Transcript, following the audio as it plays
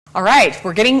All right,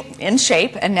 we're getting in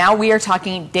shape, and now we are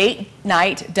talking date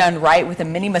night done right with a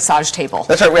mini massage table.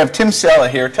 That's right, we have Tim Sella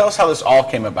here. Tell us how this all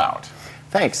came about.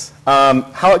 Thanks.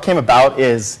 How it came about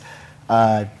is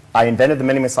I invented the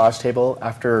mini massage table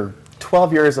after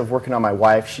 12 years of working on my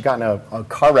wife. She got in a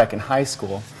car wreck in high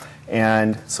school,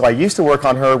 and so I used to work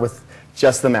on her with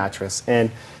just the mattress.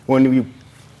 And when we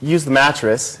use the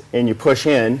mattress and you push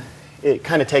in, it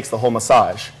kind of takes the whole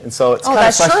massage. And so it's kind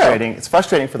of frustrating. True. It's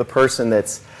frustrating for the person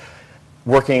that's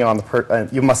working on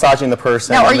you're massaging the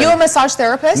person. Now, are you a massage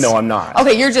therapist? No, I'm not.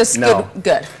 Okay, you're just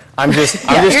good. I'm just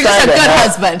you're just a good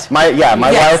husband. My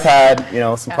wife had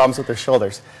some problems with her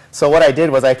shoulders. So what I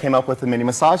did was I came up with a mini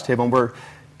massage table, and we're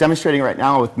demonstrating right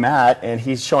now with Matt, and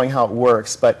he's showing how it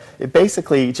works. But it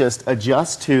basically just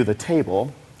adjusts to the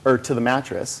table or to the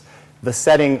mattress. The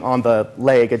setting on the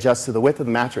leg adjusts to the width of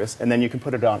the mattress, and then you can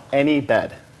put it on any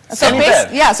bed. So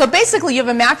so basically you have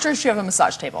a mattress, you have a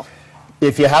massage table.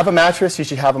 If you have a mattress, you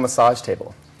should have a massage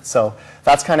table. So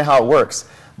that's kind of how it works.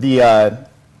 The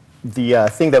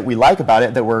thing that we like about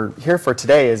it that we're here for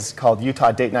today is called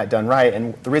Utah Date Night Done Right.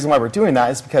 And the reason why we're doing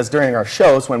that is because during our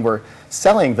shows, when we're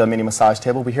selling the mini massage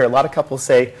table, we hear a lot of couples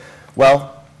say,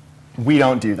 well, we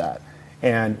don't do that,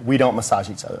 and we don't massage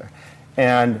each other.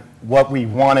 And what we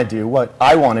want to do, what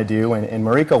I want to do, and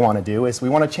Mariko want to do, is we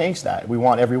want to change that. We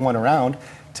want everyone around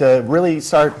to really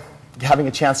start having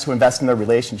a chance to invest in their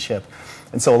relationship.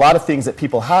 And so a lot of things that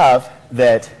people have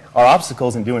that are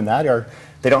obstacles in doing that are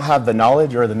they don't have the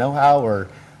knowledge or the know-how, or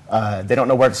they don't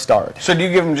know where to start. So do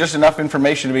you give them just enough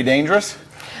information to be dangerous?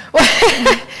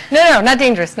 No, not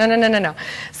dangerous. No.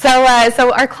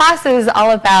 So our class is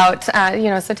all about,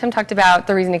 so Tim talked about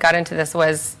the reason he got into this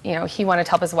was, he wanted to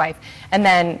help his wife, and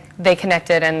then they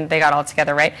connected and they got all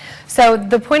together, right? So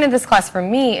the point of this class for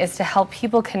me is to help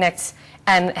people connect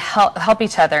and help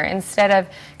each other instead of,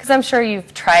 because I'm sure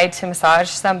you've tried to massage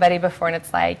somebody before and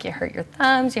it's like you hurt your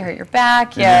thumbs, you hurt your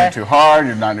back. You're doing it too hard,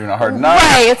 you're not doing it hard enough.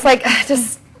 Right, it's like,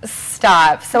 just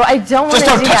stop. So I don't want to do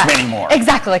that. Just don't touch me anymore.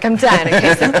 Exactly, like I'm done.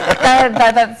 Okay, so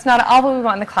that's not all what we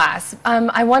want in the class.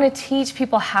 I want to teach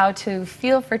people how to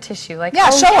feel for tissue. Like,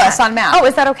 show us on Matt. Oh,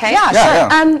 is that okay? Yeah,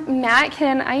 sure. Matt,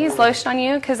 can I use lotion on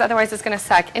you? Because otherwise it's going to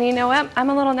suck. And you know what? I'm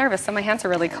a little nervous, so my hands are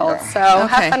really cold. So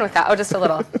have fun with that. Oh, just a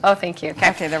little. Oh, thank you.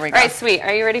 Okay, there we go. All right, sweet.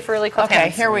 Are you ready for really cold hands?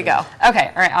 Okay, here we go.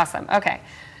 Okay, all right, awesome. Okay,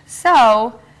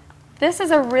 so this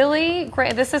is a really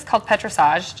great, this is called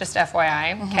Petrissage, just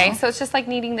FYI, okay? So it's just like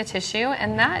kneading the tissue,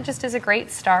 and that just is a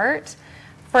great start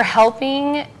for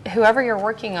helping whoever you're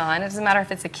working on. It doesn't matter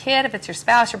if it's a kid, if it's your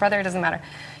spouse, your brother, it doesn't matter.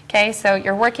 Okay, so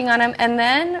you're working on them, and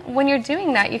then when you're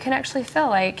doing that, you can actually feel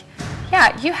like,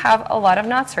 yeah, you have a lot of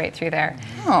knots right through there.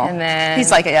 Oh, and then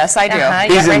he's like, yes, I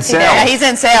do. He's in sales. Yeah, he's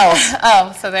in sales.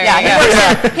 Oh, so there you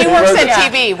go. He works at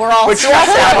TV. We're all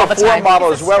stressed out all the time. Before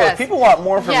model as well. If people want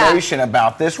more information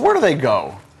about this, where do they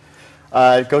go?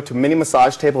 Go to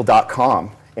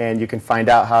minimassagetable.com, and you can find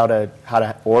out how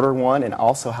to order one and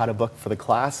also how to book for the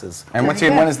classes. And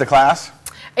when is the class?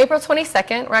 April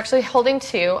 22nd. We're actually holding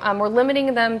 2. We're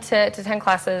limiting them to 10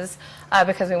 classes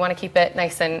because we want to keep it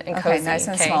nice and cozy. Okay, nice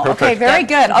and small. Perfect. Okay, very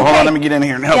good. Okay. Hold on, let me get in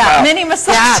here and help out. Mini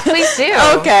massage. Yeah, please do.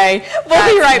 Okay,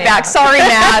 we'll be right back. Sorry,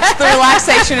 Matt. The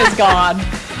relaxation is gone.